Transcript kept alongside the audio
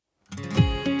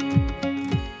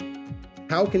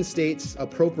How can states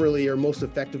appropriately or most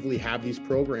effectively have these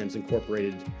programs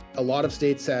incorporated? A lot of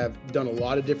states have done a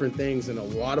lot of different things, and a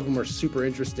lot of them are super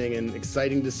interesting and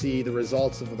exciting to see the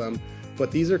results of them.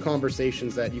 But these are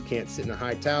conversations that you can't sit in a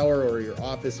high tower or your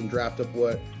office and draft up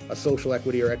what a social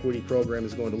equity or equity program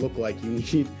is going to look like.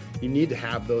 You need to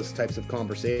have those types of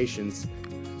conversations.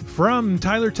 From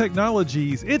Tyler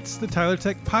Technologies, it's the Tyler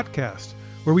Tech Podcast,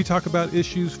 where we talk about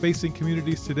issues facing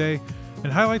communities today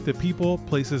and highlight the people,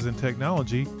 places, and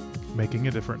technology making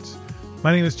a difference.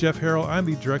 My name is Jeff Harrell. I'm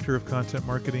the Director of Content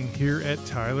Marketing here at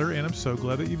Tyler, and I'm so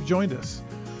glad that you've joined us.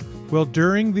 Well,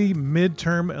 during the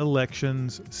midterm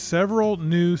elections, several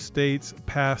new states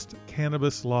passed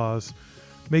cannabis laws,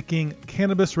 making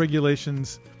cannabis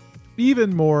regulations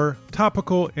even more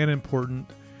topical and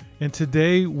important. And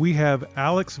today we have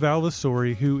Alex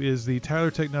Valvasori, who is the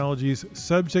Tyler Technologies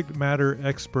subject matter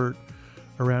expert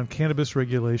around cannabis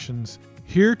regulations,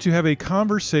 here to have a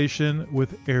conversation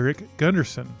with Eric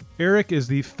Gunderson. Eric is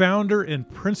the founder and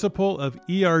principal of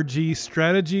ERG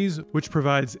Strategies, which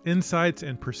provides insights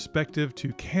and perspective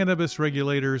to cannabis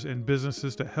regulators and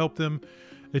businesses to help them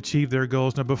achieve their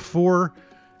goals. Now, before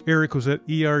Eric was at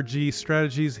ERG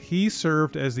Strategies, he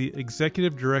served as the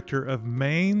executive director of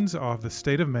Maine's Office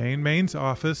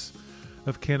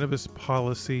of Cannabis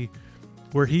Policy,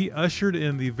 where he ushered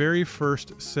in the very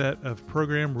first set of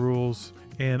program rules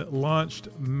and launched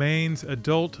Maine's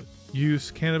adult use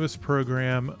cannabis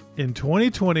program in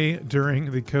 2020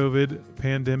 during the COVID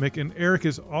pandemic. And Eric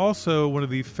is also one of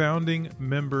the founding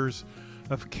members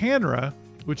of CANRA,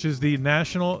 which is the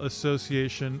National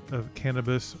Association of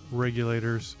Cannabis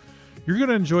Regulators. You're going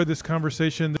to enjoy this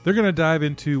conversation. They're going to dive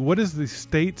into what is the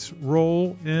state's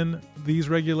role in these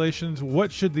regulations,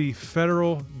 what should the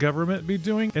federal government be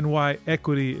doing, and why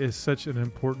equity is such an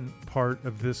important part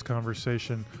of this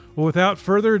conversation. Well, without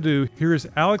further ado, here is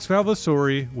Alex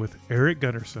Valvasori with Eric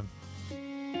Gunderson.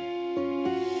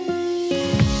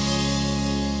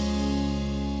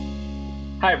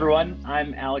 Hi, everyone.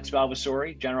 I'm Alex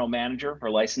Valvasori, General Manager for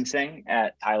Licensing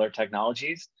at Tyler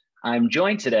Technologies. I'm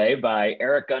joined today by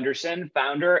Eric Gunderson,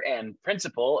 founder and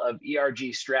principal of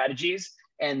ERG Strategies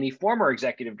and the former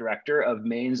executive director of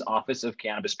Maine's Office of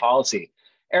Cannabis Policy.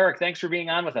 Eric, thanks for being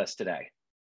on with us today.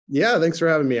 Yeah, thanks for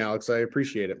having me, Alex. I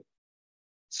appreciate it.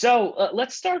 So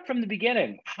let's start from the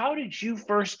beginning. How did you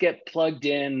first get plugged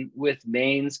in with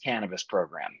Maine's cannabis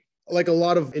program? Like a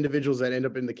lot of individuals that end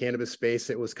up in the cannabis space,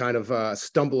 it was kind of a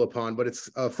stumble upon, but it's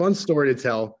a fun story to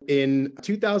tell. In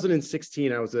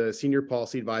 2016, I was a senior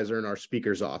policy advisor in our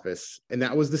speaker's office, and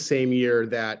that was the same year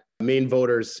that Maine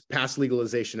voters passed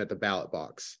legalization at the ballot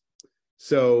box.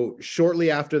 So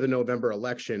shortly after the November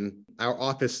election, our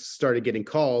office started getting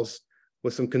calls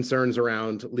with some concerns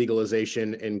around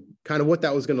legalization and kind of what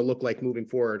that was going to look like moving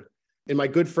forward. And my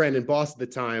good friend and boss at the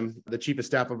time, the chief of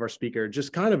staff of our speaker,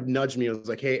 just kind of nudged me and was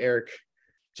like, hey, Eric,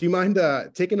 do you mind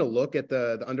taking a look at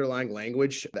the underlying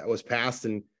language that was passed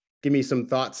and give me some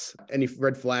thoughts, any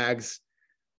red flags?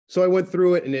 So I went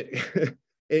through it, and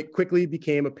it quickly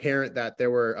became apparent that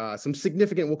there were some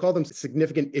significant, we'll call them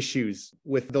significant issues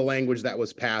with the language that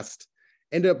was passed.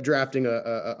 Ended up drafting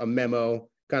a memo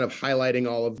kind of highlighting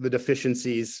all of the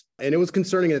deficiencies. And it was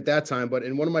concerning at that time, but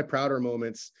in one of my prouder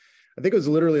moments, I think it was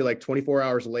literally like 24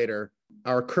 hours later,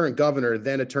 our current governor,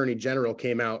 then attorney general,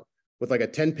 came out with like a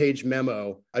 10-page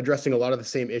memo addressing a lot of the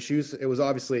same issues. It was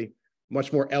obviously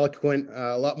much more eloquent,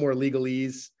 a lot more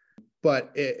legalese,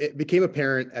 but it became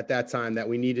apparent at that time that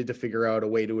we needed to figure out a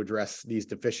way to address these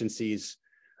deficiencies.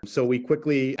 So we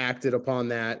quickly acted upon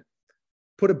that,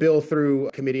 put a bill through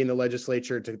a committee in the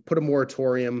legislature to put a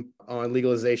moratorium on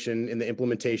legalization and the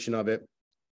implementation of it.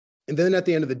 And then at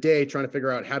the end of the day, trying to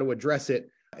figure out how to address it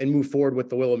and move forward with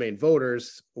the will of Maine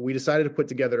voters, we decided to put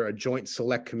together a joint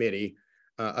select committee,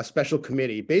 a special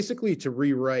committee, basically to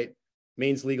rewrite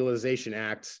Maine's Legalization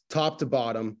Act top to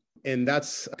bottom. And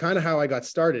that's kind of how I got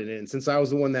started. And since I was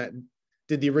the one that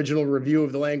did the original review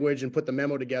of the language and put the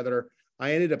memo together,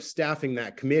 I ended up staffing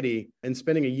that committee and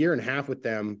spending a year and a half with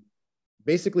them,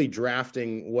 basically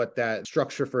drafting what that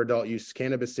structure for adult use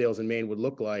cannabis sales in Maine would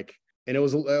look like. And it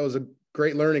was a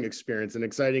great learning experience, an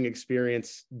exciting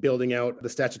experience building out the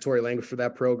statutory language for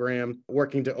that program,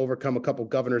 working to overcome a couple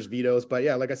governor's vetoes. But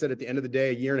yeah, like I said, at the end of the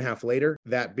day, a year and a half later,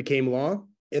 that became law.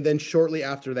 And then shortly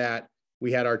after that, we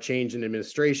had our change in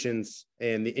administrations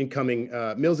and the incoming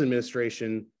Mills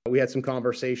administration. We had some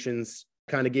conversations,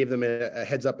 kind of gave them a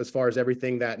heads up as far as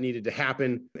everything that needed to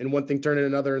happen. And one thing turned into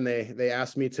another, and they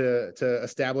asked me to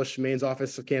establish Maine's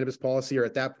Office of Cannabis Policy, or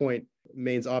at that point,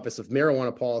 Maine's Office of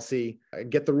Marijuana Policy,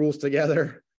 get the rules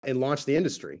together, and launch the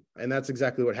industry. And that's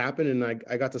exactly what happened. And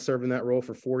I got to serve in that role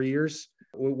for 4 years,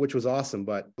 which was awesome.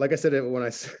 But like I said, when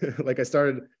I like I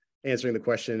started answering the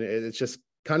question, it's just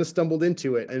kind of stumbled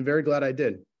into it, and very glad I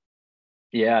did.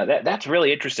 Yeah, that's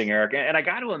really interesting, Eric. And I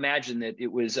got to imagine that it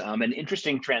was an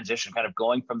interesting transition, kind of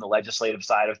going from the legislative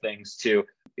side of things to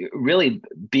really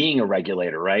being a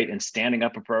regulator, right? And standing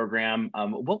up a program.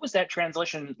 What was that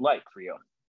transition like for you?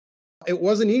 It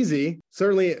wasn't easy.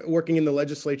 Certainly working in the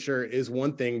legislature is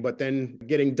one thing, but then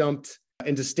getting dumped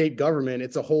into state government,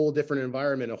 it's a whole different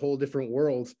environment, a whole different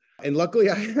world. And luckily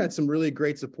I had some really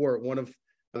great support. One of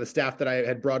the staff that I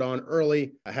had brought on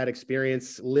early, I had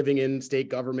experience living in state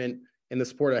government, and the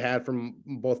support I had from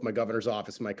both my governor's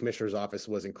office, my commissioner's office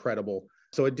was incredible.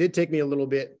 So it did take me a little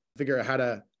bit to figure out how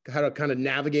to kind of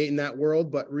navigate in that world.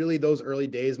 But really those early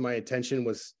days, my attention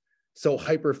was so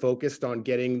hyper focused on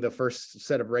getting the first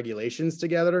set of regulations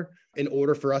together in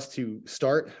order for us to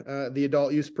start the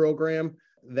adult use program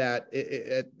that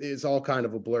it is all kind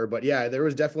of a blur. But yeah, there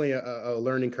was definitely a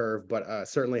learning curve, but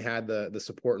certainly had the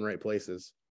support in right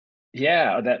places.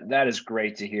 Yeah, that is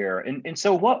great to hear. And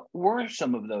so what were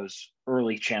some of those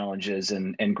early challenges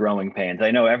and growing pains?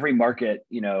 I know every market,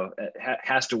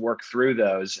 has to work through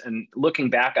those. And looking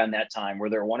back on that time, were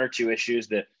there one or two issues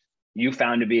that you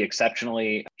found to be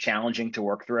exceptionally challenging to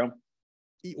work through?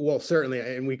 Well, certainly.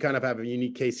 And we kind of have a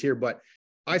unique case here, but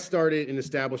I started and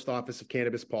established the Office of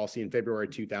Cannabis Policy in February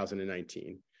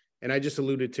 2019. And I just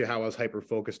alluded to how I was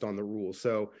hyper-focused on the rules.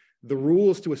 So the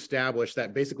rules to establish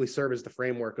that basically serve as the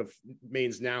framework of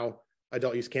Maine's now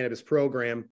adult use cannabis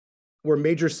program were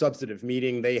major substantive,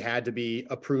 meaning they had to be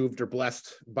approved or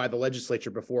blessed by the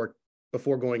legislature before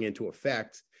going into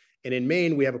effect. And in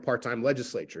Maine, we have a part-time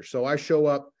legislature. So I show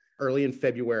up early in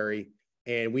February,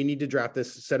 and we need to draft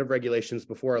this set of regulations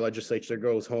before our legislature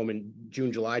goes home in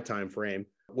June, July timeframe,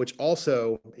 which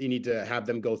also you need to have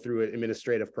them go through an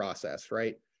administrative process,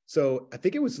 right? So I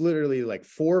think it was literally like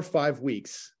 4 or 5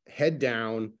 weeks, head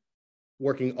down,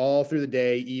 working all through the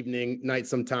day, evening, night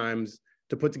sometimes,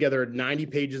 to put together 90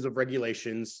 pages of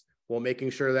regulations while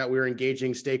making sure that we were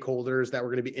engaging stakeholders that were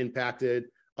going to be impacted,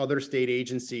 other state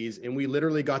agencies. And we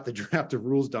literally got the draft of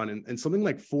rules done in something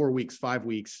like 4 weeks, 5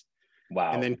 weeks.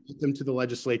 Wow. And then get them to the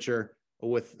legislature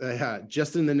with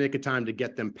just in the nick of time to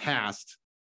get them passed.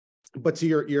 But to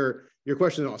your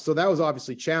question, so that was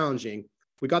obviously challenging.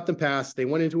 We got them passed. They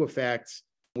went into effect.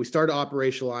 We started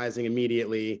operationalizing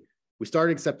immediately. We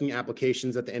started accepting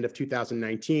applications at the end of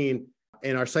 2019,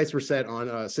 and our sights were set on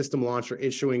a system launch or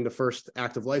issuing the first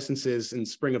active licenses in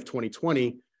spring of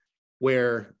 2020,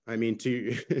 where, I mean,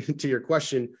 to your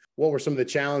question, what were some of the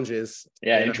challenges?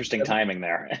 Yeah, interesting timing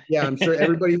there. Yeah, I'm sure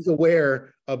everybody's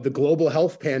aware of the global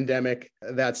health pandemic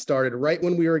that started right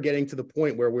when we were getting to the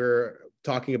point where we're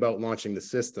talking about launching the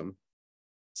system.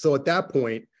 So at that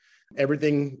point,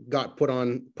 everything got put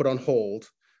on hold.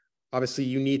 Obviously,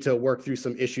 you need to work through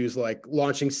some issues like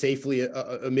launching safely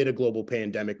amid a global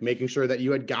pandemic, making sure that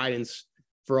you had guidance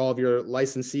for all of your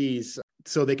licensees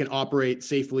so they can operate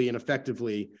safely and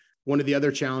effectively. One of the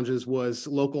other challenges was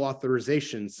local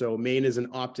authorization. So Maine is an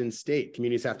opt-in state.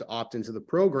 Communities have to opt into the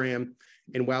program.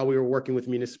 And while we were working with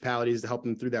municipalities to help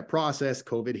them through that process,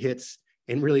 COVID hits,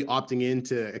 and really opting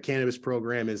into a cannabis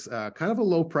program is kind of a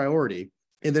low priority.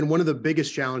 And then one of the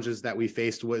biggest challenges that we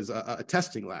faced was a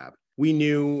testing lab. We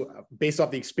knew, based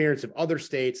off the experience of other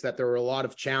states, that there were a lot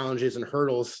of challenges and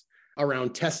hurdles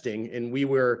around testing, and we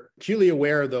were acutely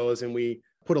aware of those, and we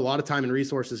put a lot of time and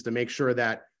resources to make sure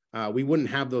that we wouldn't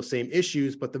have those same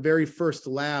issues. But the very first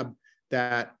lab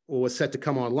that was set to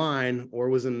come online, or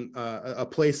was in a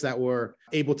place that were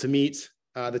able to meet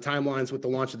the timelines with the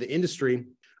launch of the industry,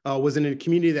 was in a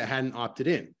community that hadn't opted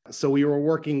in. So we were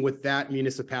working with that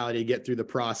municipality to get through the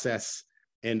process.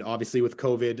 And obviously with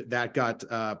COVID, that got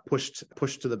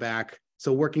pushed to the back.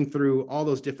 So working through all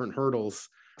those different hurdles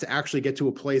to actually get to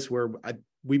a place where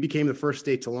we became the first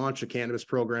state to launch a cannabis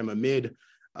program amid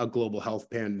a global health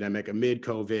pandemic, amid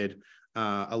COVID,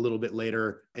 a little bit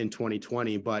later in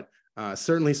 2020. But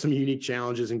certainly some unique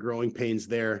challenges and growing pains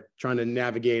there, trying to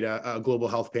navigate a global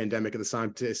health pandemic at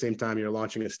the same time you're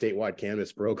launching a statewide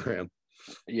cannabis program.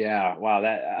 Yeah, wow,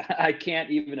 that I can't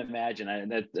even imagine.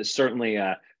 That's certainly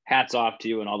hats off to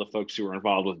you and all the folks who were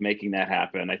involved with making that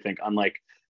happen. I think unlike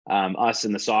us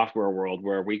in the software world,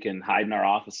 where we can hide in our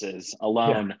offices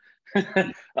alone,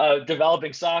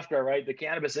 developing software, right? The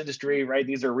cannabis industry, right?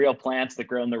 These are real plants that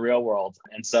grow in the real world.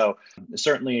 And so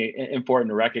certainly important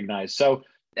to recognize. So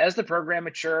as the program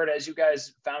matured, as you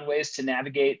guys found ways to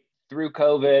navigate through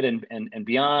COVID and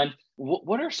beyond,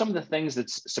 what are some of the things that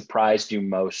surprised you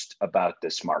most about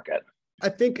this market? I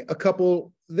think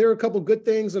there are a couple good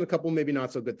things and a couple maybe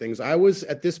not so good things. I was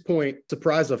at this point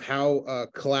surprised of how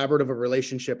collaborative a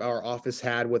relationship our office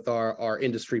had with our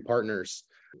industry partners.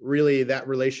 Really, that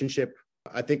relationship,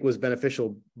 I think, was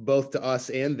beneficial both to us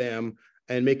and them,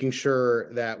 and making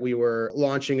sure that we were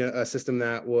launching a system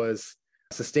that was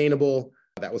sustainable,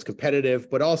 that was competitive,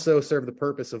 but also served the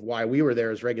purpose of why we were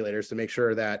there as regulators, to make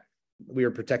sure that we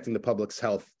were protecting the public's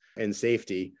health and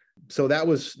safety. So that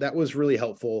was really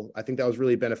helpful. I think that was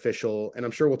really beneficial. And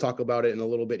I'm sure we'll talk about it in a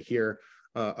little bit here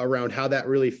around how that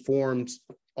really formed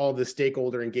all the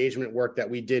stakeholder engagement work that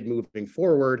we did moving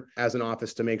forward as an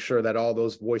office, to make sure that all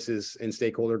those voices and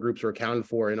stakeholder groups were accounted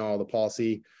for in all the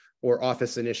policy or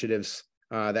office initiatives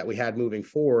that we had moving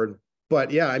forward.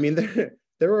 But yeah, I mean,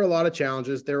 there were a lot of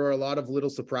challenges. There were a lot of little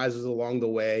surprises along the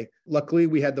way. Luckily,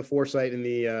 we had the foresight and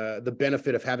the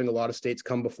benefit of having a lot of states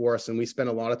come before us, and we spent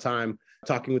a lot of time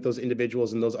talking with those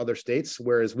individuals in those other states,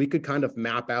 whereas we could kind of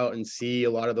map out and see a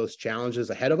lot of those challenges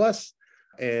ahead of us,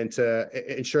 and to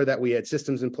ensure that we had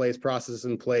systems in place, processes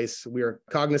in place. We were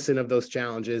cognizant of those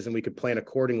challenges and we could plan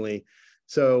accordingly.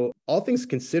 So all things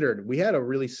considered, we had a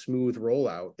really smooth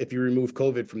rollout. If you remove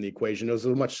COVID from the equation, it was a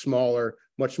much smaller,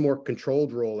 much more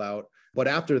controlled rollout. But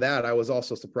after that, I was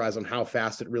also surprised on how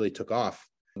fast it really took off.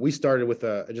 We started with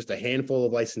just a handful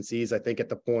of licensees. I think at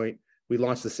the point we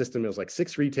launched the system, it was like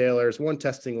 6 retailers, 1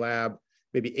 testing lab,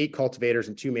 maybe 8 cultivators,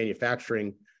 and 2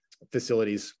 manufacturing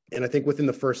facilities. And I think within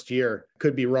the first year,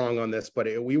 could be wrong on this, but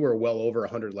we were well over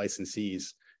 100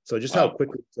 licensees. So just how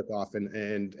quickly it took off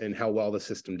and how well the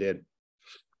system did.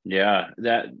 Yeah,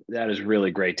 that is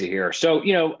really great to hear. So,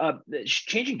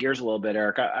 changing gears a little bit,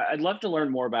 Eric, I'd love to learn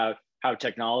more about how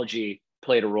technology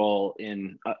played a role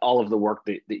in all of the work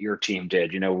that your team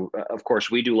did. Of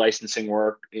course, we do licensing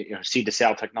work. Seed to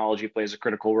sale technology plays a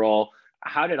critical role.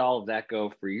 How did all of that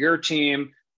go for your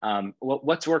team?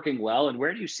 What's working well, and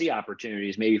where do you see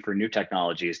opportunities maybe for new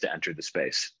technologies to enter the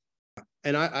space?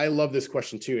 And I love this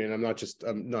question too. And I'm not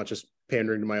just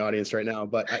pandering to my audience right now,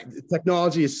 but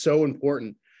technology is so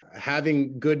important.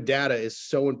 Having good data is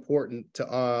so important to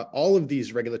all of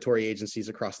these regulatory agencies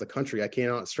across the country. I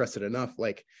cannot stress it enough.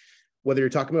 Like, whether you're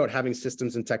talking about having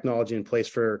systems and technology in place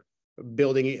for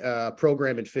building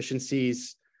program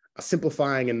efficiencies,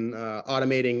 simplifying and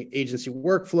automating agency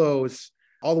workflows,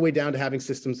 all the way down to having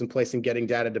systems in place and getting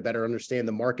data to better understand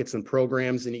the markets and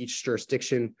programs in each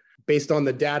jurisdiction based on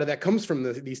the data that comes from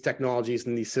these technologies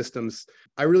and these systems.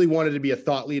 I really wanted to be a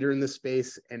thought leader in this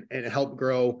space and help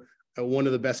grow one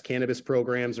of the best cannabis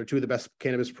programs, or 2 of the best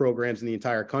cannabis programs in the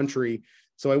entire country.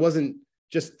 So I wasn't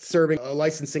just serving a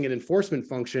licensing and enforcement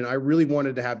function. I really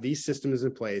wanted to have these systems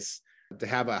in place, to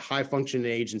have a high functioning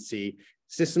agency,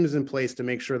 systems in place to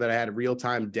make sure that I had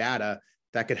real-time data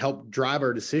that could help drive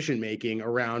our decision-making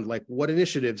around, like, what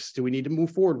initiatives do we need to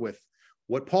move forward with?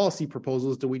 What policy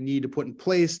proposals do we need to put in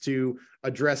place to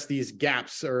address these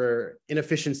gaps or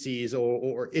inefficiencies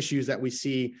or issues that we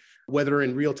see, whether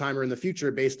in real time or in the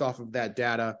future, based off of that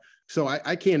data? So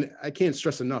I can't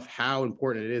stress enough how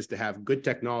important it is to have good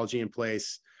technology in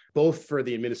place, both for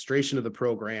the administration of the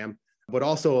program, but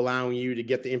also allowing you to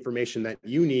get the information that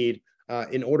you need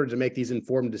in order to make these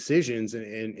informed decisions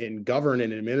and govern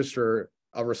and administer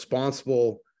a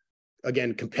responsible,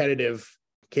 again, competitive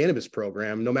cannabis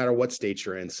program, no matter what state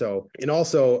you're in. So, and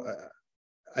also,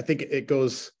 I think it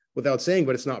goes without saying,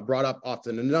 but it's not brought up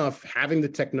often enough, having the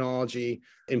technology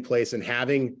in place and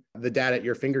having the data at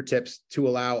your fingertips to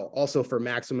allow also for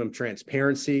maximum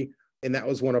transparency. And that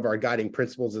was one of our guiding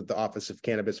principles at the Office of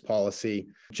Cannabis Policy.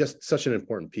 Just such an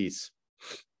important piece.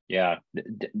 Yeah,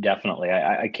 definitely.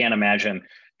 I can't imagine,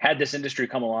 had this industry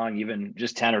come along even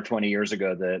just 10 or 20 years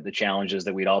ago, the challenges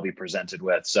that we'd all be presented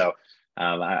with. So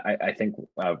I think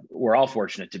we're all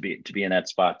fortunate to be in that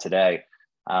spot today.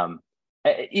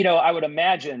 I would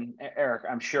imagine, Eric,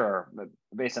 I'm sure,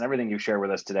 based on everything you share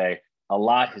with us today, a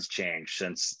lot has changed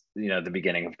since the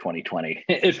beginning of 2020.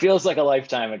 It feels like a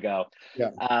lifetime ago. Yeah.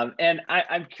 And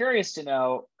I'm curious to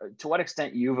know to what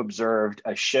extent you've observed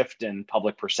a shift in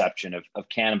public perception of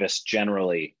cannabis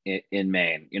generally in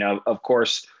Maine. Of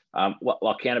course,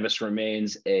 while cannabis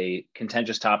remains a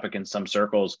contentious topic in some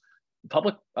circles,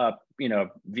 public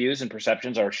views and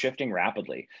perceptions are shifting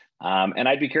rapidly. And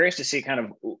I'd be curious to see kind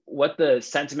of what the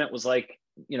sentiment was like,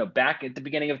 back at the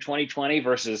beginning of 2020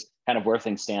 versus kind of where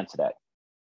things stand today.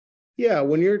 Yeah,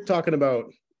 when you're talking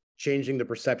about changing the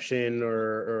perception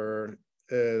or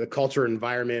the culture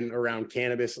environment around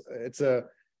cannabis, it's a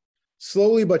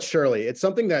slowly but surely. It's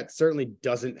something that certainly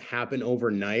doesn't happen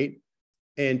overnight.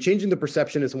 And changing the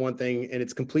perception is one thing, and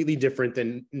it's completely different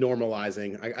than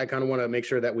normalizing. I kind of want to make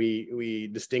sure that we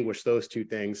distinguish those two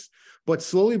things. But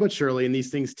slowly but surely, and these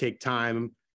things take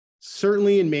time.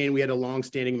 Certainly in Maine, we had a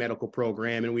long-standing medical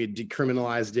program and we had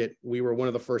decriminalized it. We were one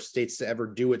of the first states to ever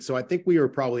do it. So I think we were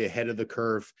probably ahead of the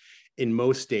curve in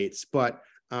most states. But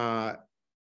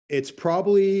it's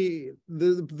probably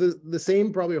the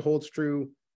same probably holds true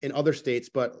in other states,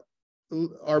 but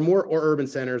our more urban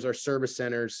centers, our service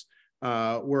centers,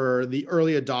 were the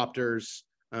early adopters,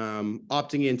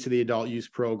 opting into the adult use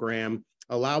program,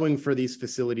 allowing for these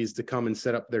facilities to come and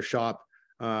set up their shop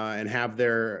and have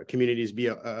their communities be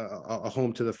a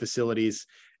home to the facilities.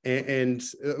 And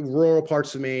rural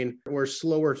parts of Maine were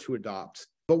slower to adopt.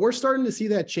 But we're starting to see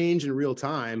that change in real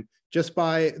time just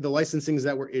by the licensings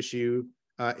that we're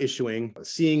issuing,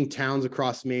 seeing towns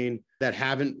across Maine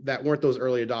that weren't those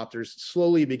early adopters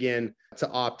slowly begin to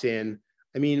opt in.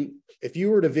 I mean, if you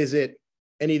were to visit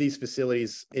any of these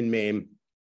facilities in Maine,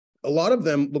 a lot of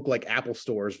them look like Apple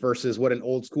stores versus what an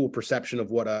old school perception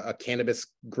of what a cannabis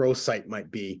grow site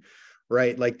might be,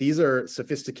 right? Like these are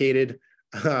sophisticated,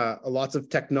 lots of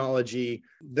technology.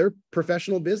 They're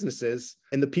professional businesses,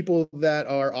 and the people that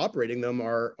are operating them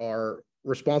are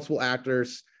responsible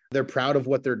actors. They're proud of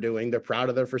what they're doing. They're proud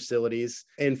of their facilities.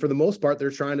 And for the most part, they're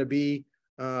trying to be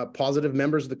positive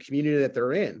members of the community that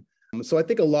they're in. So I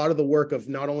think a lot of the work of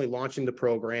not only launching the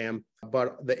program,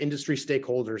 but the industry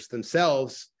stakeholders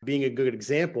themselves being a good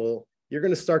example, you're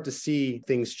going to start to see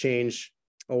things change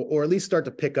or at least start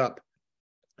to pick up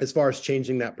as far as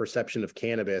changing that perception of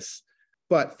cannabis.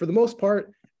 But for the most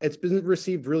part, it's been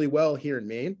received really well here in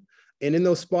Maine. And in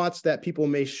those spots that people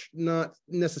may not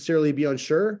necessarily be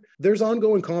unsure, there's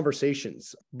ongoing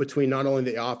conversations between not only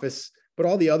the office, but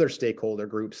all the other stakeholder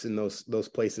groups in those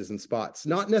places and spots,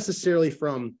 not necessarily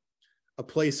from a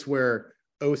place where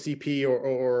OCP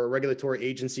or a regulatory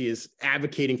agency is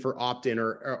advocating for opt-in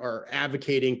or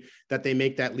advocating that they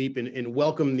make that leap and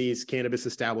welcome these cannabis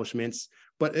establishments,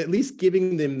 but at least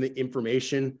giving them the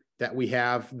information that we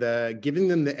have, giving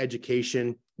them the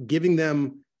education, giving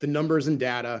them the numbers and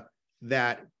data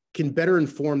that can better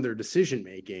inform their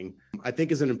decision-making, I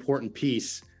think is an important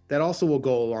piece that also will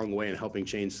go a long way in helping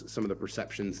change some of the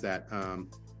perceptions that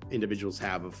individuals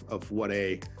have of what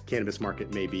a cannabis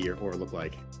market may be or look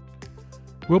like.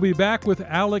 We'll be back with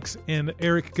Alex and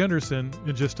Eric Gunderson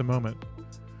in just a moment.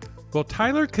 Well,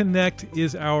 Tyler Connect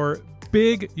is our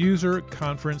big user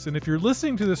conference. And if you're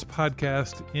listening to this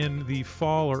podcast in the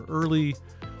fall or early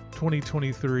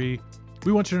 2023,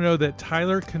 we want you to know that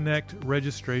Tyler Connect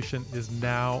registration is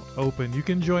now open. You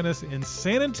can join us in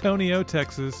San Antonio,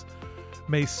 Texas,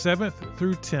 May 7th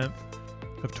through 10th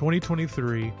of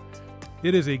 2023.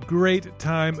 It is a great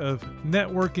time of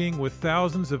networking with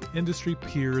thousands of industry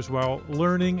peers while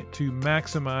learning to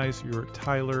maximize your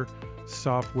Tyler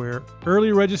software.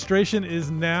 Early registration is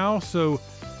now, so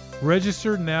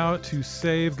register now to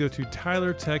save. Go to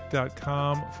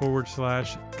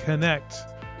tylertech.com/connect.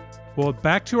 Well,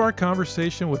 back to our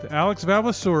conversation with Alex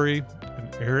Valdesori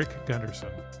and Eric Gunderson.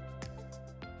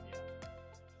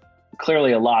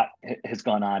 Clearly, a lot has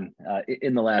gone on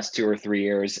in the last 2 or 3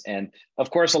 years. And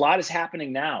of course, a lot is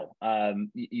happening now.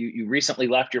 You recently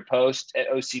left your post at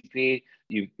OCP.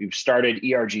 You've started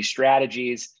ERG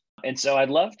Strategies. And so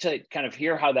I'd love to kind of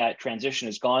hear how that transition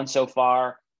has gone so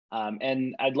far.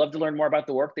 And I'd love to learn more about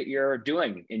the work that you're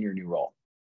doing in your new role.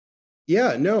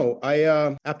 Yeah, no,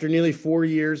 after nearly 4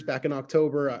 years back in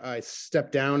October, I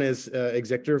stepped down as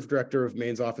executive director of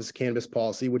Maine's Office of Cannabis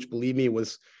Policy, which, believe me,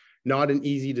 was not an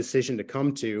easy decision to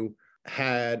come to.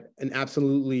 Had an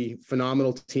absolutely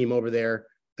phenomenal team over there.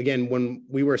 Again, when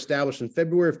we were established in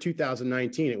February of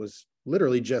 2019, it was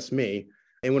literally just me.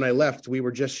 And when I left, we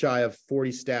were just shy of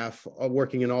 40 staff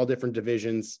working in all different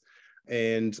divisions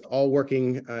and all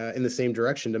working in the same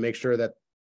direction to make sure that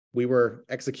we were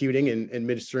executing and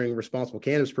administering responsible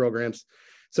cannabis programs.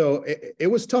 So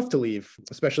it was tough to leave,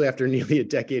 especially after nearly a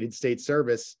decade in state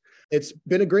service. It's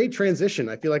been a great transition.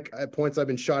 I feel like at points I've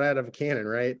been shot out of a cannon,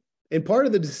 right? And part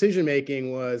of the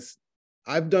decision-making was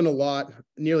I've done a lot,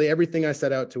 nearly everything I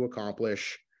set out to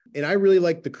accomplish. And I really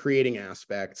like the creating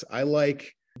aspect. I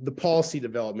like the policy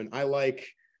development. I like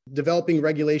developing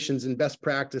regulations and best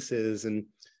practices. And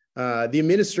the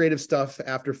administrative stuff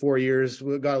after 4 years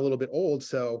got a little bit old.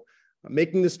 So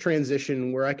making this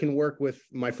transition where I can work with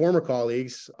my former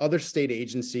colleagues, other state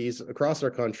agencies across our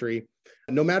country,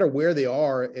 no matter where they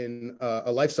are in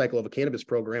a life cycle of a cannabis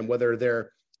program, whether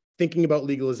they're thinking about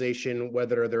legalization,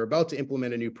 whether they're about to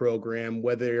implement a new program,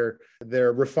 whether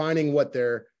they're refining what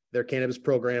their cannabis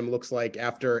program looks like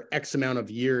after X amount of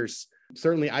years.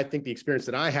 Certainly, I think the experience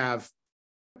that I have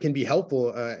can be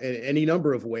helpful in any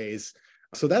number of ways.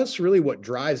 So that's really what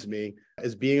drives me,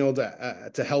 is being able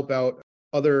to help out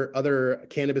other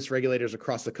cannabis regulators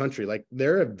across the country. Like,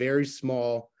 they're a very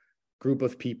small group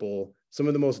of people, some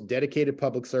of the most dedicated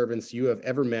public servants you have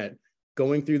ever met,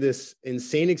 going through this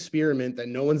insane experiment that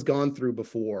no one's gone through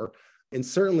before. And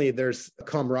certainly there's a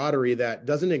camaraderie that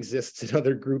doesn't exist in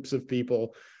other groups of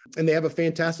people. And they have a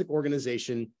fantastic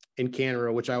organization in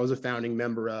CANRA, which I was a founding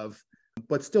member of.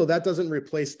 But still, that doesn't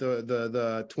replace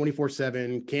the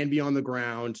 24/7, can be on the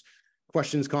ground,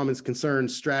 questions, comments,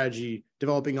 concerns, strategy,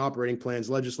 developing operating plans,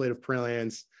 legislative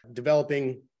plans,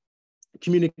 developing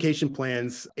communication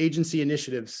plans, agency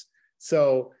initiatives.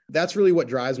 So that's really what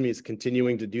drives me, is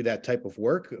continuing to do that type of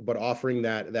work, but offering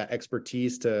that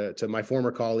expertise to my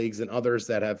former colleagues and others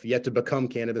that have yet to become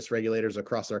cannabis regulators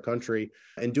across our country,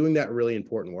 and doing that really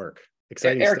important work.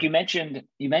 Exciting Eric, stuff.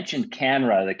 you mentioned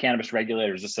CANRA, the Cannabis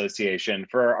Regulators Association.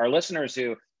 For our listeners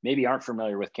who maybe aren't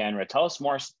familiar with CANRA, tell us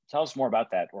more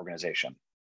about that organization.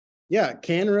 Yeah,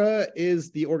 CANRA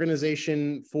is the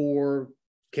organization for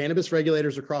cannabis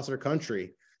regulators across our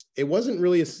country. It wasn't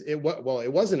really, it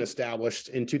wasn't established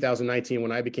in 2019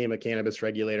 when I became a cannabis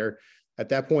regulator. At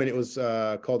that point, it was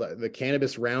called the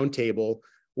Cannabis Roundtable,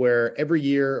 where every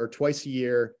year or twice a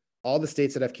year, all the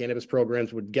states that have cannabis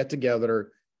programs would get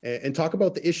together and talk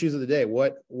about the issues of the day.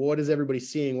 What is everybody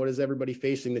seeing? What is everybody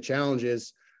facing? The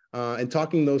challenges, and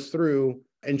talking those through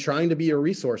and trying to be a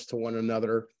resource to one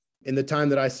another. In the time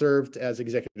that I served as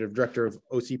executive director of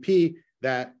OCP,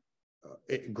 that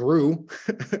it grew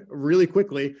really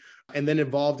quickly, and then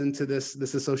evolved into this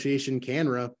association,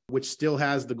 CANRA, which still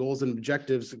has the goals and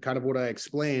objectives, kind of what I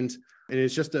explained. And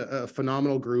it's just a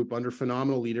phenomenal group under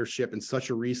phenomenal leadership, and such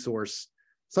a resource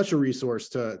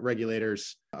to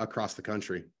regulators across the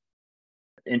country.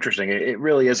 Interesting. It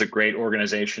really is a great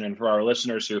organization. And for our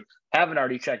listeners who haven't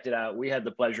already checked it out, we had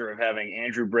the pleasure of having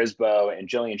Andrew Brisboe and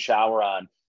Jillian Schauer on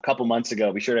a couple months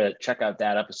ago. Be sure to check out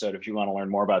that episode if you want to learn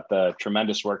more about the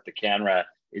tremendous work that CANRA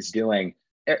is doing.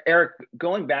 Eric,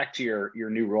 going back to your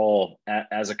new role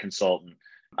as a consultant,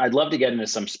 I'd love to get into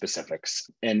some specifics.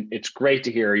 And it's great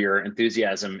to hear your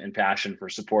enthusiasm and passion for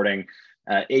supporting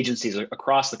agencies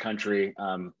across the country,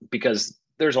 because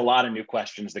there's a lot of new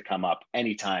questions that come up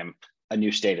anytime a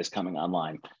new state is coming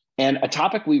online. And a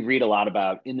topic we read a lot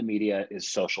about in the media is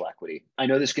social equity. I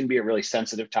know this can be a really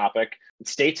sensitive topic.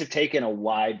 States have taken a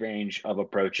wide range of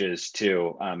approaches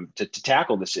to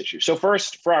tackle this issue. So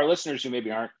first, for our listeners who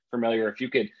maybe aren't familiar, if you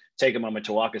could take a moment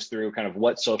to walk us through kind of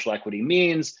what social equity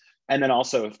means, and then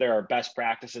also if there are best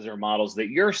practices or models that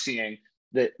you're seeing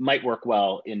that might work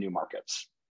well in new markets.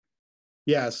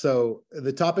 Yeah, so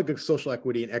the topic of social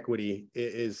equity and equity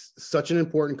is such an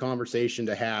important conversation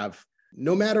to have,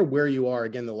 no matter where you are,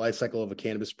 again, the life cycle of a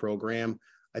cannabis program.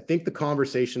 I think the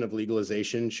conversation of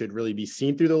legalization should really be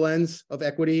seen through the lens of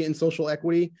equity and social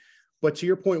equity. But to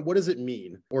your point, what does it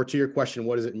mean? Or to your question,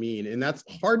 what does it mean? And that's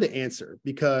hard to answer,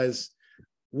 because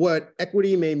what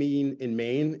equity may mean in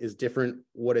Maine is different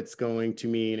what it's going to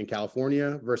mean in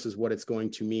California versus what it's going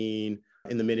to mean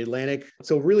in the Mid-Atlantic.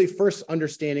 So really first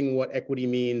understanding what equity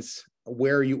means,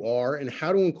 where you are, and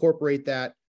how to incorporate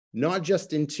that, not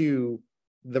just into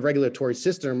the regulatory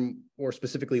system or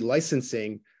specifically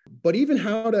licensing, but even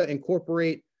how to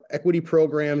incorporate equity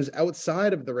programs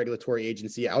outside of the regulatory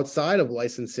agency, outside of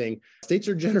licensing. States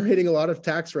are generating a lot of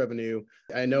tax revenue.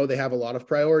 I know they have a lot of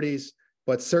priorities,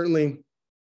 but certainly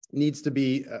needs to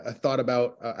be thought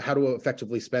about how to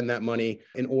effectively spend that money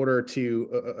in order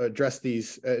to address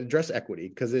equity,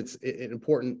 because it's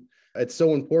important. It's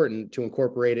so important to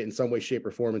incorporate it in some way, shape,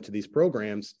 or form into these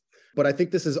programs. But I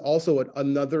think this is also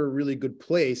another really good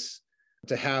place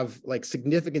to have like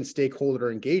significant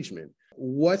stakeholder engagement.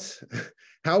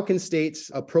 How can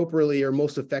states appropriately or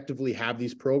most effectively have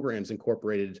these programs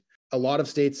incorporated? A lot of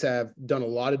states have done a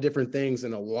lot of different things,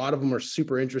 and a lot of them are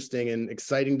super interesting and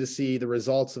exciting to see the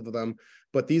results of them.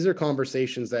 But these are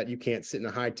conversations that you can't sit in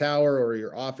a high tower or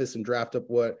your office and draft up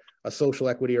what a social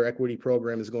equity or equity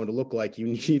program is going to look like. You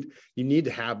need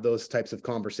to have those types of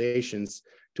conversations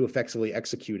to effectively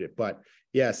execute it. But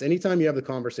yes, anytime you have the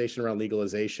conversation around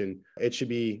legalization, it should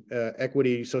be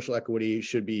equity, social equity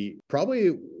should be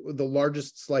probably the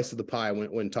largest slice of the pie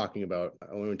when talking about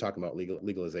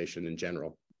legalization in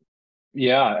general.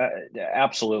 Yeah,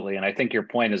 absolutely. And I think your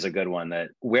point is a good one, that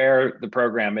where the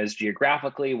program is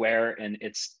geographically, where in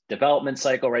its development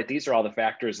cycle, right? These are all the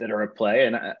factors that are at play.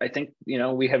 And I think,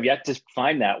 we have yet to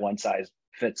find that one size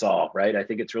fits all, right? I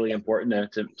think it's really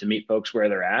important to meet folks where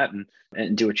they're at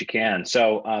and do what you can.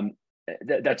 So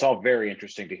that's all very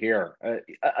interesting to hear.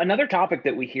 Another topic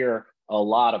that we hear a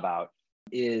lot about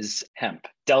is hemp,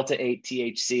 Delta 8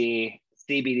 THC,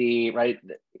 CBD, right?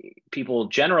 People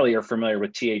generally are familiar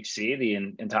with THC, the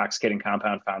intoxicating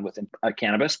compound found within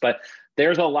cannabis, but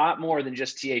there's a lot more than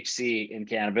just THC in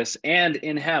cannabis and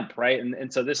in hemp, right?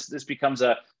 And so this becomes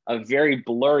a very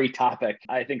blurry topic.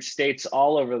 I think states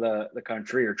all over the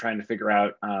country are trying to figure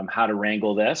out how to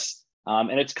wrangle this.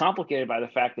 And it's complicated by the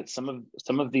fact that some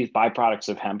of these byproducts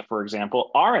of hemp, for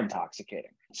example, are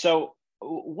intoxicating. So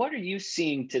what are you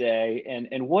seeing today,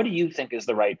 and what do you think is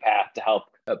the right path to help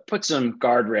put some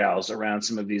guardrails around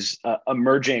some of these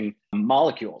emerging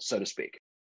molecules, so to speak?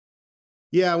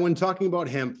 Yeah, when talking about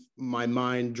hemp, my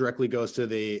mind directly goes to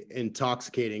the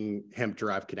intoxicating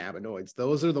hemp-derived cannabinoids.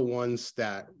 Those are the ones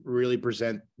that really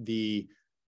present the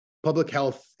public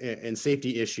health and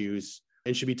safety issues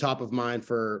and should be top of mind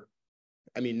for,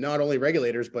 not only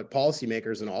regulators, but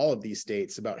policymakers in all of these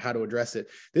states about how to address it.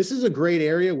 This is a great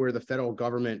area where the federal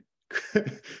government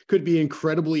could be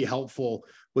incredibly helpful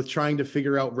with trying to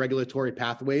figure out regulatory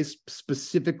pathways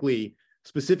specifically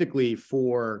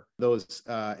for those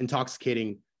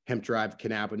intoxicating hemp-derived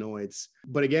cannabinoids.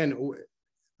 But again,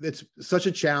 it's such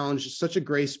a challenge, such a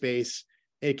gray space.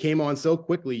 It came on so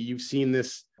quickly. You've seen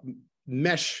this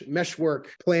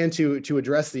meshwork plan to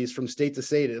address these from state to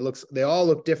state. They all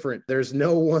look different. There's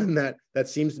no one that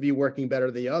seems to be working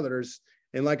better than the others.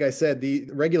 And like I said, the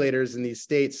regulators in these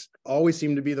states always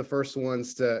seem to be the first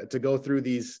ones to go through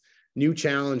these new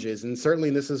challenges. And certainly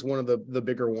this is one of the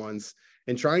bigger ones,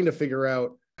 and trying to figure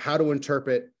out how to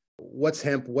interpret what's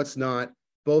hemp, what's not,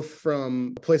 both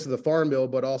from a place of the Farm Bill,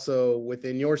 but also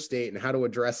within your state, and how to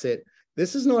address it.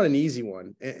 This is not an easy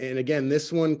one. And again,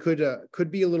 this one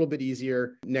could be a little bit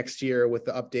easier next year with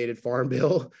the updated Farm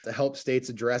Bill to help states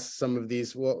address some of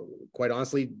these, well, quite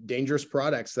honestly, dangerous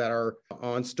products that are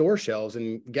on store shelves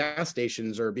and gas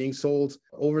stations or being sold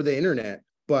over the internet.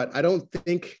 But I don't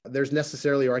think there's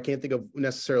necessarily, or I can't think of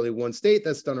necessarily one state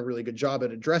that's done a really good job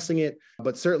at addressing it.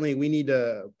 But certainly we need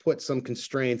to put some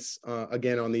constraints,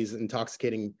 again, on these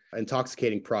intoxicating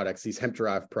products, these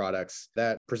hemp-derived products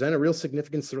that present a real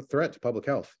significant sort of threat to public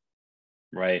health.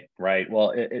 Right.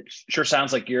 Well, it sure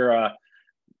sounds like your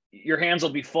hands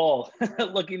will be full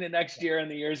looking at next year and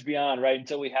the years beyond, right?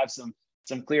 Until we have some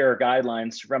clearer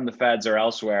guidelines from the feds or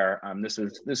elsewhere. This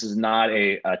is not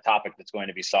a topic that's going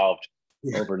to be solved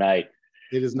overnight.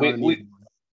 It is not.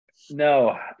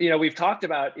 No, we've talked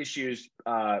about issues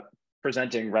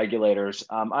presenting regulators.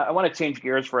 I want to change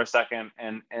gears for a second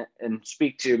and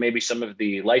speak to maybe some of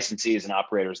the licensees and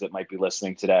operators that might be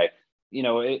listening today.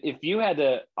 If you had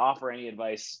to offer any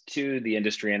advice to the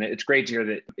industry, and it's great to hear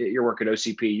that your work at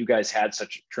OCP, you guys had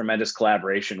such tremendous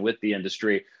collaboration with the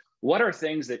industry. What are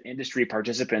things that industry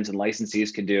participants and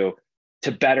licensees can do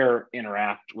to better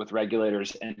interact with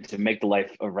regulators and to make the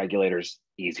life of regulators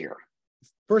easier?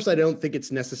 First, I don't think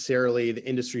it's necessarily the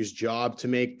industry's job to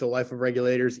make the life of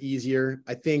regulators easier.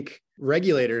 I think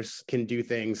regulators can do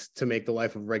things to make the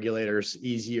life of regulators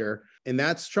easier. And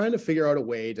that's trying to figure out a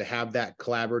way to have that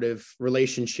collaborative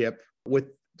relationship with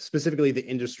specifically the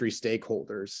industry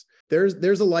stakeholders.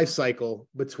 There's a life cycle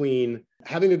between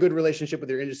having a good relationship with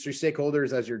your industry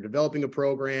stakeholders as you're developing a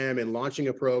program and launching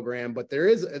a program, but there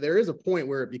is a point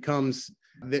where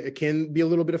it can be a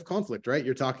little bit of conflict, right?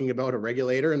 You're talking about a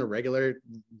regulator and a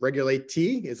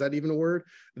regulatee. Is that even a word?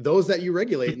 Those that you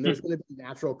regulate, and there's going to be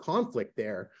natural conflict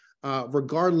there,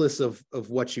 regardless of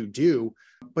what you do.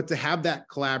 But to have that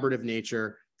collaborative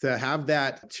nature, to have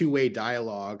that two-way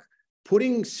dialogue,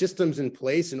 putting systems in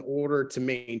place in order to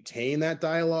maintain that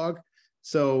dialogue.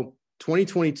 So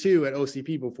 2022 at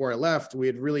OCP, before I left, we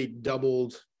had really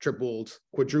doubled, tripled,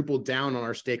 quadrupled down on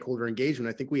our stakeholder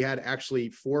engagement. I think we had actually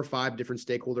 4 or 5 different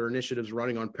stakeholder initiatives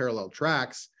running on parallel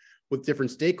tracks with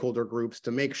different stakeholder groups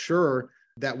to make sure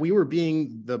that we were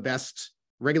being the best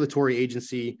regulatory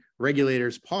agency,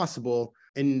 regulators possible.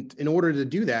 And in order to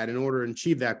do that, in order to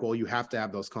achieve that goal, you have to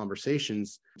have those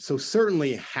conversations. So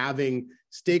certainly having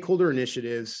stakeholder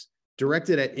initiatives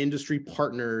directed at industry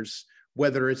partners,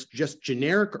 whether it's just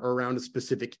generic or around a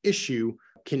specific issue,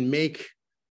 can make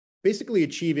basically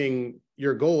achieving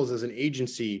your goals as an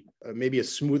agency maybe a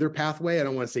smoother pathway. I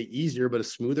don't want to say easier, but a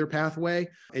smoother pathway.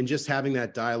 And just having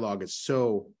that dialogue is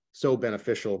so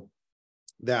beneficial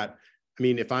that,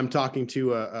 if I'm talking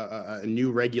to a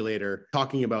new regulator,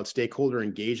 talking about stakeholder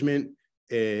engagement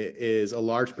is a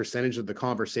large percentage of the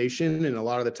conversation. And a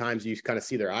lot of the times you kind of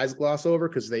see their eyes gloss over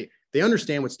because they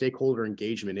understand what stakeholder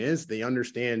engagement is. They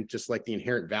understand just like the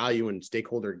inherent value in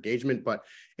stakeholder engagement, but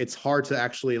it's hard to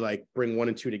actually like bring 1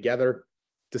 and 2 together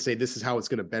to say this is how it's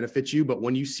going to benefit you. But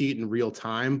when you see it in real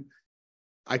time,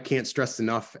 I can't stress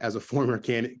enough as a former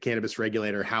cannabis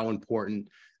regulator how important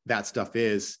that stuff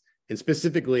is. And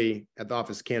specifically at the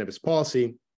Office of Cannabis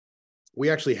Policy, we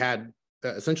actually had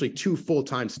essentially 2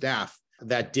 full-time staff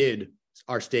that did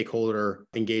our stakeholder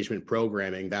engagement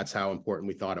programming. That's how important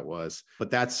we thought it was.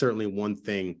 But that's certainly one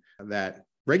thing that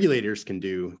regulators can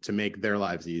do to make their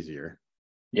lives easier.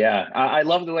 Yeah, I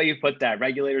love the way you put that.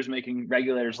 Regulators making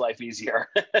regulators' life easier.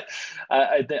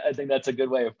 I think that's a good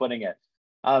way of putting it.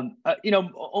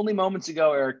 Only moments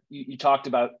ago, Eric, you talked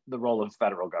about the role of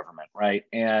federal government, right?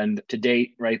 And to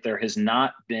date, right, there has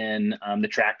not been the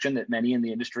traction that many in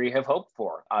the industry have hoped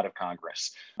for out of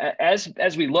Congress.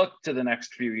 As we look to the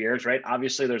next few years, right,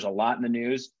 obviously there's a lot in the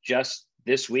news just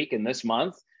this week and this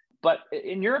month. But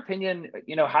in your opinion,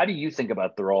 how do you think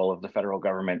about the role of the federal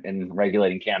government in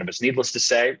regulating cannabis? Needless to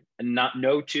say,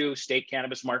 no 2 state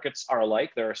cannabis markets are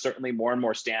alike. There are certainly more and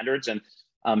more standards and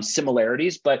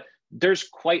similarities, but there's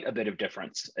quite a bit of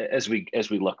difference as we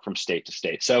look from state to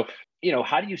state. So,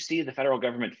 how do you see the federal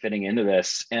government fitting into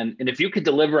this? And if you could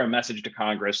deliver a message to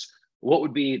Congress, what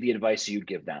would be the advice you'd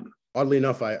give them? Oddly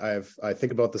enough, I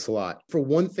think about this a lot. For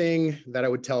one thing that I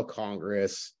would tell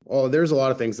Congress, there's a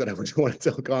lot of things that I would want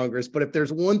to tell Congress, but if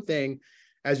there's one thing,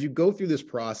 as you go through this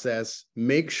process,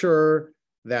 make sure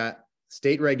that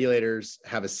state regulators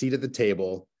have a seat at the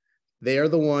table. They are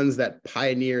the ones that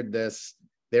pioneered this.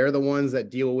 They're the ones that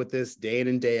deal with this day in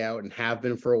and day out and have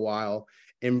been for a while.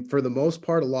 And for the most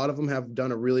part, a lot of them have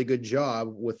done a really good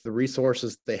job with the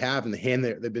resources they have and the hand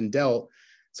that they've been dealt.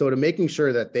 So to making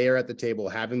sure that they are at the table,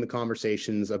 having the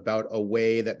conversations about a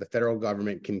way that the federal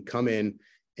government can come in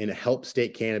and help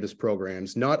state cannabis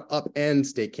programs, not upend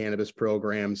state cannabis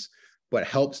programs, but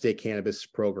help state cannabis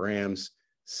programs,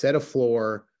 set a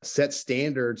floor, set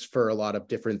standards for a lot of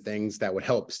different things that would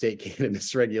help state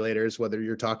cannabis regulators, whether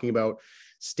you're talking about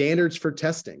standards for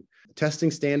testing. Testing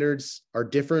standards are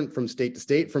different from state to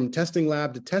state, from testing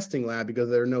lab to testing lab, because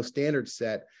there are no standards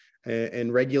set,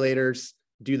 and regulators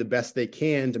do the best they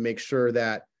can to make sure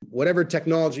that whatever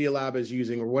technology a lab is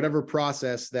using or whatever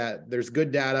process, that there's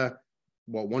good data,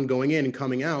 one going in and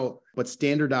coming out, but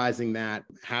standardizing that,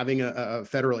 having a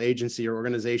federal agency or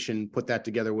organization put that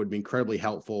together would be incredibly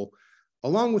helpful,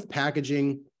 along with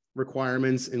packaging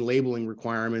requirements and labeling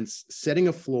requirements, setting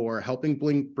a floor, helping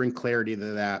bring clarity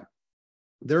to that.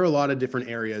 There are a lot of different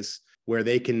areas where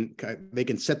they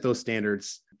can set those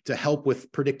standards to help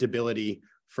with predictability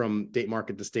from state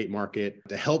market to state market,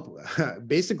 to help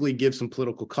basically give some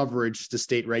political coverage to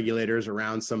state regulators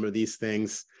around some of these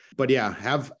things. But yeah,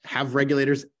 have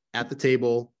regulators at the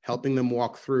table, helping them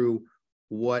walk through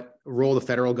what role the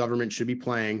federal government should be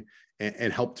playing,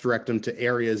 and help direct them to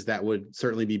areas that would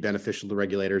certainly be beneficial to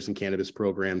regulators and cannabis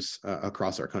programs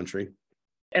across our country.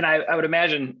 And I would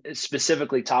imagine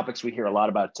specifically topics we hear a lot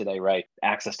about today, right?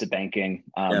 Access to banking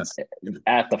yes.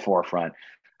 At the forefront.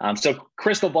 So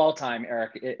crystal ball time,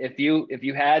 Eric, if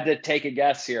you had to take a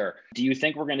guess here, do you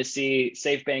think we're going to see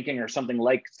safe banking or something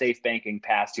like safe banking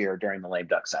passed here during the lame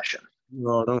duck session?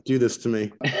 No, don't do this to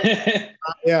me.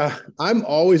 Yeah, I'm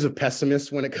always a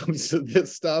pessimist when it comes to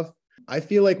this stuff. I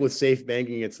feel like with safe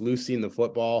banking, it's Lucy in the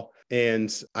football,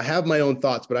 and I have my own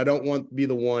thoughts, but I don't want to be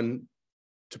the one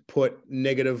to put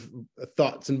negative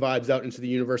thoughts and vibes out into the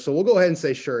universe. So we'll go ahead and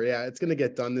say, sure, yeah, it's going to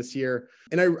get done this year.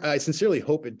 And I sincerely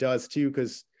hope it does too,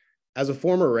 because as a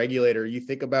former regulator, you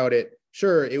think about it,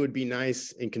 sure, it would be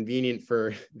nice and convenient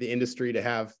for the industry to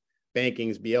have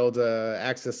bankings be able to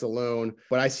access a loan,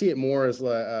 but I see it more as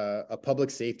a public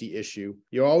safety issue.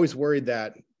 You're always worried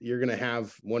that you're going to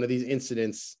have one of these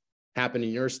incidents happen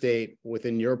in your state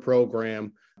within your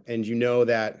program, and you know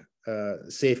that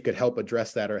SAFE could help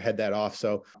address that or head that off.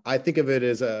 So I think of it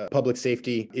as a public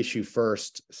safety issue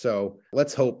first. So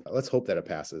let's hope that it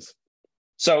passes.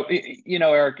 So,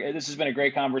 Eric, this has been a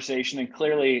great conversation, and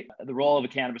clearly the role of a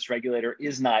cannabis regulator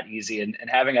is not easy, and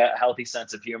having a healthy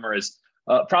sense of humor is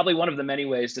probably one of the many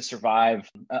ways to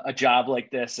survive a job like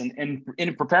this. And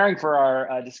in preparing for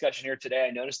our discussion here today,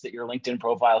 I noticed that your LinkedIn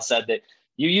profile said that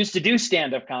you used to do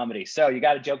stand-up comedy. So you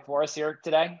got a joke for us here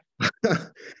today?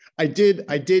 I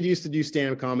did used to do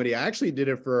stand-up comedy. I actually did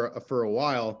it for a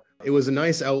while. It was a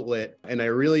nice outlet, and I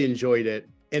really enjoyed it.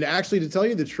 And actually, to tell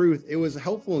you the truth, it was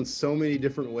helpful in so many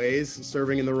different ways,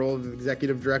 serving in the role of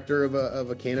executive director of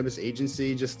a cannabis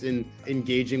agency, just in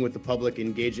engaging with the public,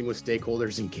 engaging with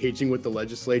stakeholders, engaging with the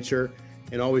legislature,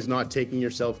 and always not taking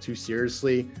yourself too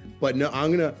seriously. But no,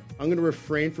 I'm gonna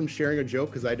refrain from sharing a joke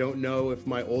because I don't know if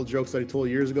my old jokes that I told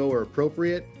years ago are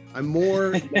appropriate. I'm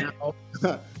more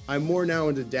now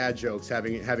into dad jokes,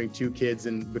 having 2 kids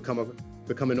and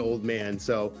become an old man.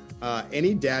 So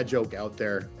any dad joke out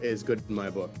there is good in my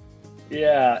book.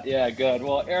 Yeah, good.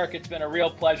 Well, Eric, it's been a real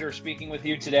pleasure speaking with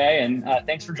you today, and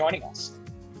thanks for joining us.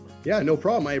 Yeah, no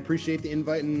problem. I appreciate the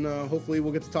invite, and hopefully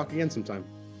we'll get to talk again sometime.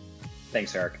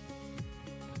 Thanks, Eric.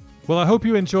 Well, I hope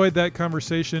you enjoyed that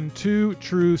conversation. Two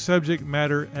true subject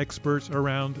matter experts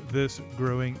around this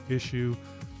growing issue,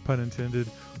 pun intended.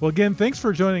 Well, again, thanks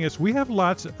for joining us. We have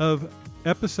lots of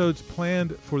episodes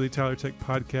planned for the Tyler Tech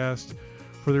podcast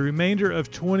for the remainder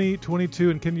of 2022.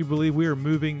 And can you believe we are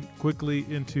moving quickly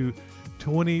into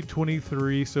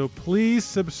 2023? So please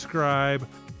subscribe.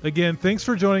 Again, thanks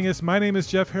for joining us. My name is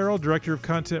Jeff Harrell, Director of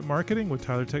Content Marketing with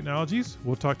Tyler Technologies.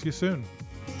 We'll talk to you soon.